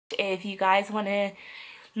If you guys want to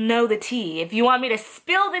know the tea, if you want me to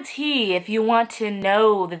spill the tea, if you want to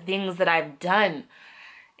know the things that I've done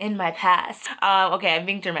in my past. Okay, I'm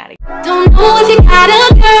being dramatic. Don't know if you got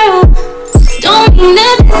a girl, don't mean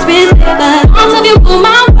to disrespect, but all of you rule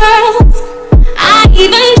my world. I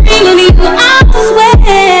even dream of you, I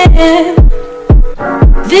swear.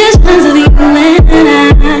 Visions of you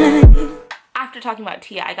and I. After talking about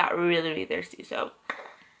tea, I got really thirsty, so.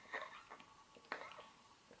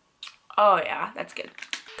 Oh yeah, that's good.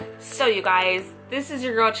 So you guys, this is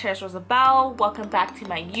your girl Cherish Rosabelle. Welcome back to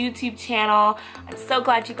my YouTube channel. I'm so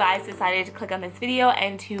glad you guys decided to click on this video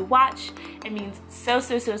and to watch. It means so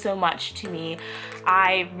much to me.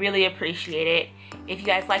 I really appreciate it. If you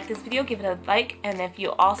guys like this video, give it a like, and if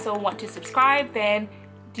you also want to subscribe, then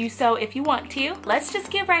do so if you want to. Let's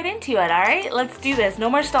just get right into it, alright? Let's do this. No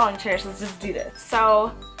more stalling, Cherish. Let's just do this.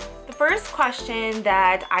 So the first question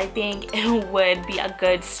that I think would be a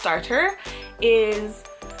good starter is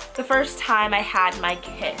the first time I had my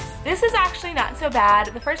kiss. This is actually not so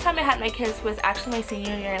bad. The first time I had my kiss was actually my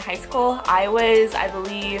senior year in high school. I was, I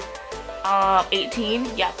believe, 18.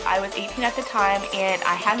 Yep, I was 18 at the time, and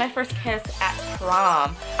I had my first kiss at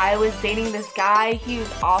prom. I was dating this guy. He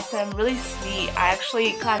was awesome, really sweet. I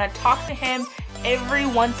actually kind of talked to him every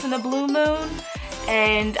once in a blue moon,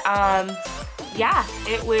 and yeah,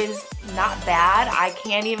 it was not bad. I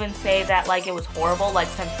can't even say that like it was horrible like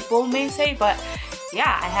some people may say, but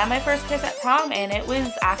yeah, I had my first kiss at prom and it was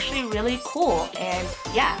actually really cool. And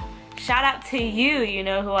yeah, shout out to you, you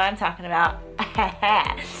know who I'm talking about.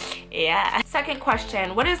 Yeah. Second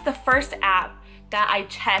question, what is the first app that I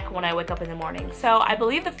check when I wake up in the morning? So I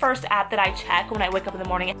believe the first app that I check when I wake up in the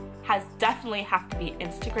morning has definitely have to be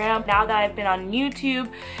Instagram. Now that I've been on YouTube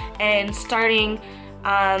and starting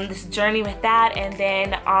this journey with that, and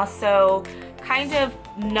then also kind of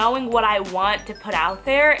knowing what I want to put out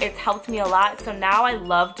there, it's helped me a lot. So now I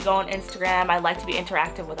love to go on Instagram. I like to be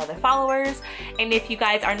interactive with other followers, and if you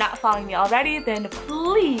guys are not following me already, then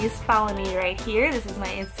please follow me right here. This is my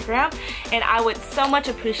Instagram, and I would so much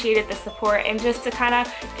appreciate it, the support, and just to kind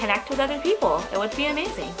of connect with other people. It would be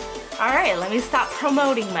amazing. Alright, let me stop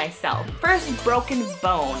promoting myself. First broken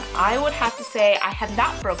bone. I would have to say I have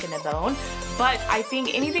not broken a bone, but I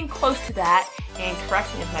think anything close to that, and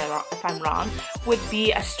correct me if I'm wrong, would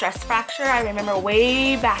be a stress fracture. I remember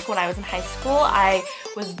way back when I was in high school, I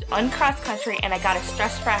was on cross country and I got a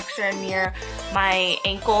stress fracture near my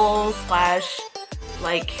ankle slash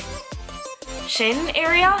like shin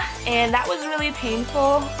area, and that was really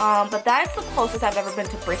painful, but that's the closest I've ever been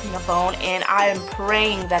to breaking a bone, and I am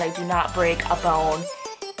praying that I do not break a bone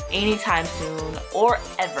anytime soon or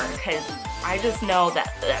ever, because I just know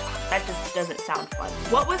that that just doesn't sound fun.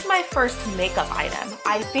 What was my first makeup item?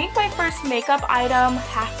 I think my first makeup item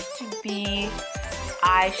has to be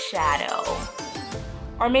eyeshadow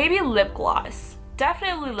or maybe lip gloss.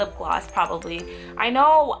 Definitely lip gloss, probably. I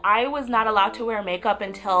know I was not allowed to wear makeup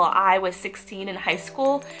until I was 16 in high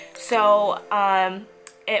school, so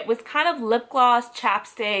it was kind of lip gloss,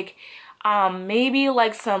 chapstick, maybe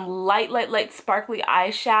like some light sparkly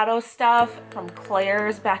eyeshadow stuff from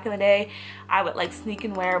Claire's back in the day. I would like sneak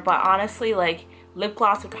and wear, but honestly, like lip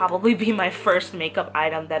gloss would probably be my first makeup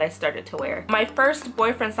item that I started to wear. My first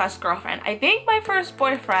boyfriend slash girlfriend. I think my first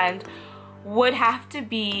boyfriend would have to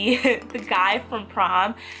be the guy from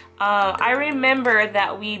prom. I remember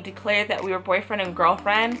that we declared that we were boyfriend and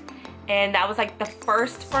girlfriend, and that was like the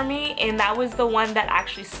first for me, and that was the one that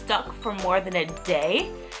actually stuck for more than a day.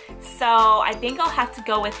 So I think I'll have to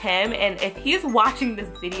go with him, and if he's watching this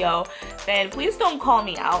video, then please don't call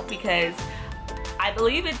me out because I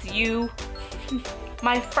believe it's you.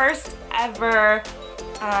 My first ever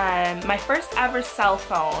cell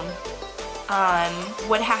phone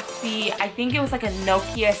would have to be, I think it was like a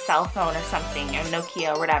Nokia cell phone or something, or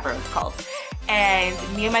Nokia or whatever it's called. And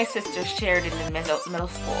me and my sister shared it in middle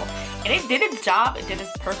school. And it did its job, it did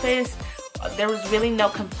its purpose. There was really no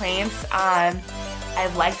complaints. I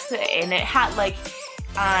liked it, and it had like,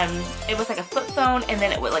 it was like a flip phone, and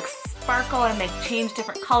then it would like sparkle and like change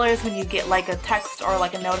different colors when you get like a text or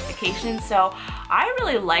like a notification. So I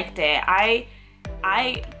really liked it. I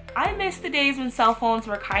miss the days when cell phones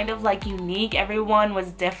were kind of like unique. Everyone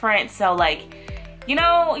was different, so like, you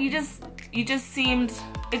know, it just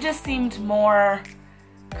seemed more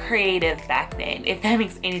creative back then, if that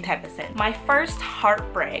makes any type of sense. My first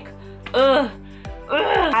heartbreak.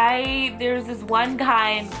 There's this one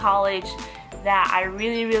guy in college that I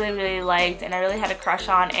really liked, and I really had a crush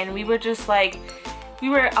on, and we were just like, we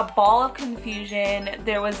were a ball of confusion.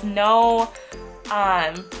 There was no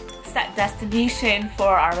set destination for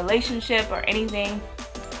our relationship or anything.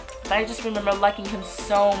 but I just remember liking him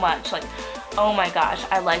so much. Like, oh my gosh,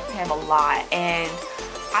 I liked him a lot, and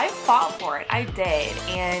I fought for it. I did,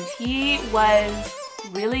 and he was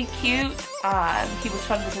really cute. He was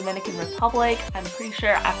from the Dominican Republic. I'm pretty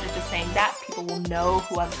sure after just saying that, people will know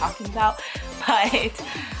who I'm talking about. But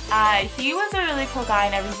he was a really cool guy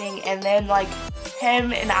and everything. And then like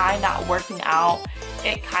him and I not working out,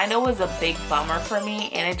 it kind of was a big bummer for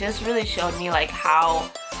me. And it just really showed me like how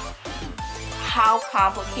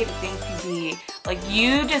complicated things can be. Like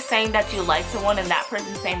you just saying that you like someone and that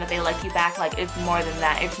person saying that they like you back, like it's more than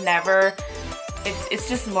that. It's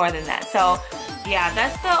just more than that. So yeah,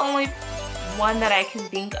 that's the only one that I can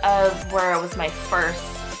think of where it was my first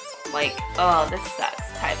like, oh, this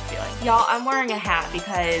sucks type feeling. Y'all, I'm wearing a hat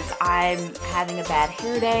because I'm having a bad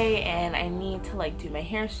hair day and I need to like do my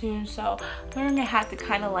hair soon. So I'm wearing a hat to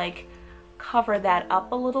kind of like cover that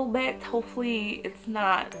up a little bit. Hopefully it's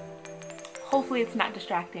not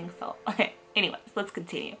distracting. So anyways, let's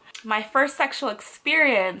continue. My first sexual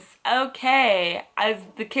experience, okay, as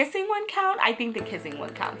the kissing one count? I think the kissing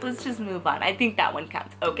one counts. Let's just move on. I think that one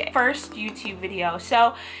counts. Okay, first YouTube video.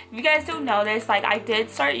 So if you guys don't know this, like I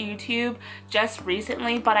did start YouTube just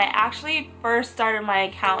recently, but I actually first started my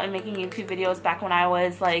account and making YouTube videos back when I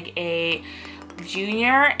was like a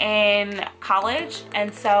junior in college.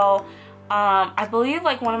 And so I believe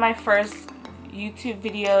like one of my first YouTube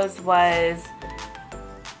videos was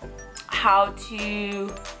how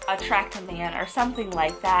to attract a man or something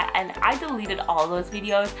like that, and I deleted all those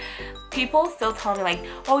videos. People still tell me like,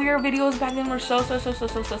 oh, your videos back then were so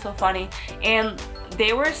funny, and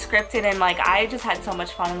they were scripted, and like I just had so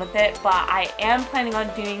much fun with it. But I am planning on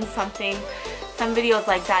doing some videos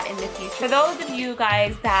like that in the future. For those of you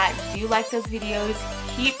guys that do like those videos,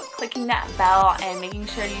 keep clicking that bell and making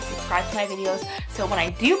sure you subscribe to my videos, so when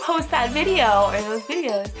I do post that video or those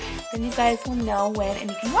videos, then you guys will know when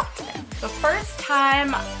and you can watch them. The first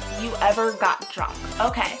time you ever got drunk.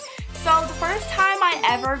 Okay, so the first time I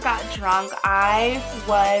ever got drunk, I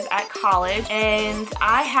was at college and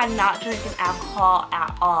I had not drinking alcohol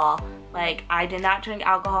at all. Like I did not drink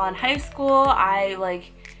alcohol in high school. I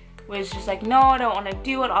like was just like, no, I don't want to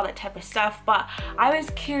do it, all that type of stuff. But I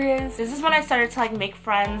was curious. This is when I started to like make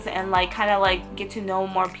friends and like kind of like get to know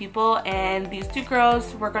more people. And these two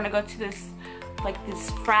girls were gonna go to this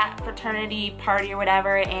fraternity party or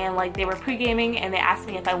whatever, and like they were pre-gaming and they asked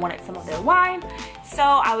me if I wanted some of their wine. So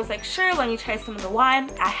I was like, sure, let me try some of the wine.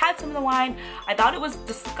 I had some of the wine. I thought it was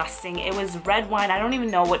disgusting. It was red wine. I don't even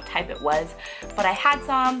know what type it was, but I had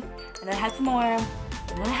some, and then I had some more, and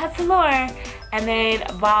then I had some more. And then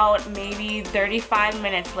about maybe 35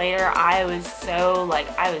 minutes later, I was so like,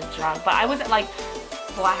 I was drunk, but I wasn't like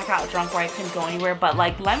blackout drunk where I couldn't go anywhere. But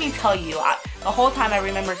like, let me tell you, the whole time I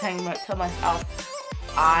remember telling to myself,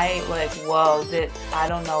 I like, whoa, I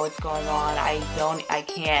don't know what's going on. I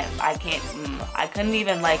couldn't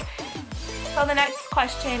even like. So the next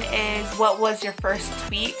question is, what was your first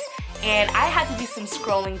tweet? And I had to do some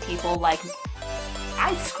scrolling, people. Like,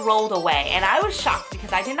 I scrolled away and I was shocked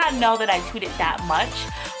because I did not know that I tweeted that much.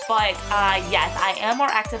 But yes, I am more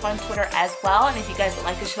active on Twitter as well, and if you guys would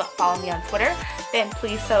like to follow me on Twitter, then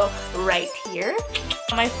please so right here.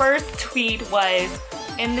 My first tweet was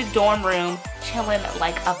in the dorm room chilling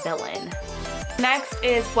like a villain. Next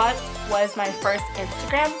is what was my first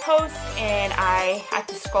Instagram post, and I had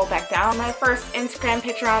to scroll back down. My first Instagram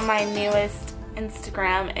picture on my newest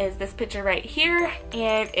Instagram is this picture right here,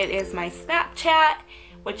 and it is my Snapchat,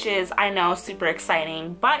 which is, I know, super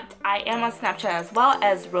exciting, but I am on Snapchat as well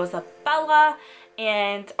as Rosabelle,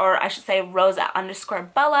 or I should say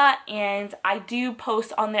Rosa_Bella, and I do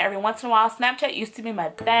post on there every once in a while. Snapchat used to be my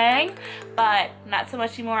bang, but not so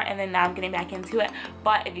much anymore, and then now I'm getting back into it.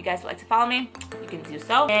 But if you guys would like to follow me, you can do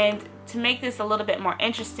so. And to make this a little bit more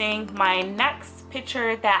interesting, my next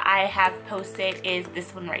picture that I have posted is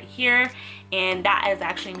this one right here, and that is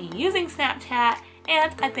actually me using Snapchat,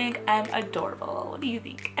 and I think I'm adorable. What do you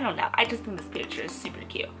think? I don't know. I just think this picture is super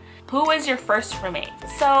cute. Who was your first roommate?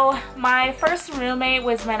 So my first roommate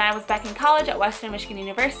was when I was back in college at Western Michigan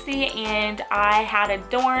University, and I had a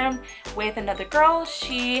dorm with another girl.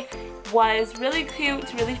 She was really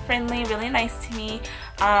cute, really friendly, really nice to me,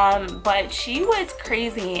 but she was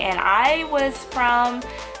crazy, and I was from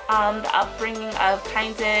the upbringing of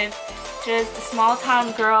kind of just a small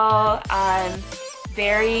town girl,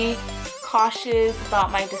 very cautious about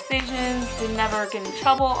my decisions, did never get in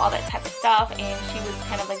trouble, all that type of stuff. And she was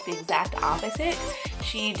kind of like the exact opposite.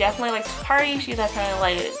 She definitely liked to party. She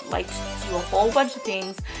definitely liked to do a whole bunch of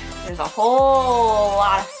things. There's a whole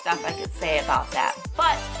lot of stuff I could say about that,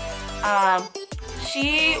 but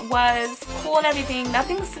she was cool and everything.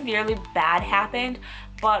 Nothing severely bad happened,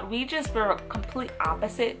 but we just were complete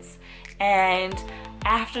opposites. And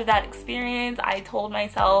after that experience, I told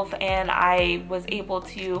myself I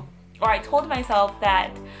told myself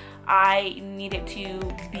that I needed to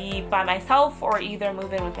be by myself or either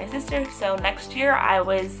move in with my sister. So next year I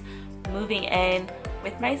was moving in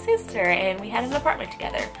with my sister and we had an apartment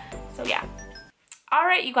together. So yeah.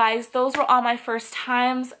 Alright you guys, those were all my first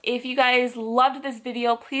times. If you guys loved this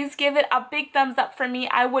video, please give it a big thumbs up for me.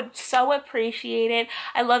 I would so appreciate it.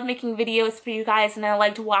 I love making videos for you guys and I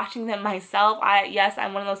liked watching them myself. Yes,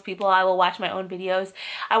 I'm one of those people, I will watch my own videos.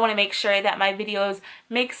 I want to make sure that my videos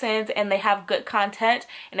make sense and they have good content.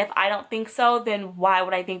 And if I don't think so, then why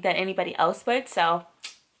would I think that anybody else would? So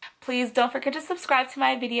please don't forget to subscribe to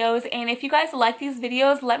my videos, and if you guys like these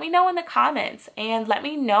videos, let me know in the comments and let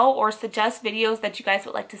me know or suggest videos that you guys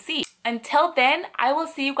would like to see. Until then, I will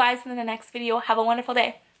see you guys in the next video. Have a wonderful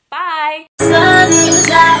day. Bye! Sun is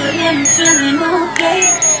out and feeling okay.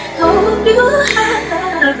 Hope you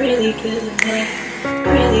have a really good day.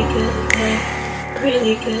 Really good day.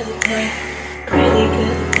 Really good day. Really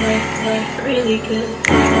good day. Really good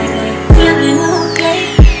day. Feeling okay.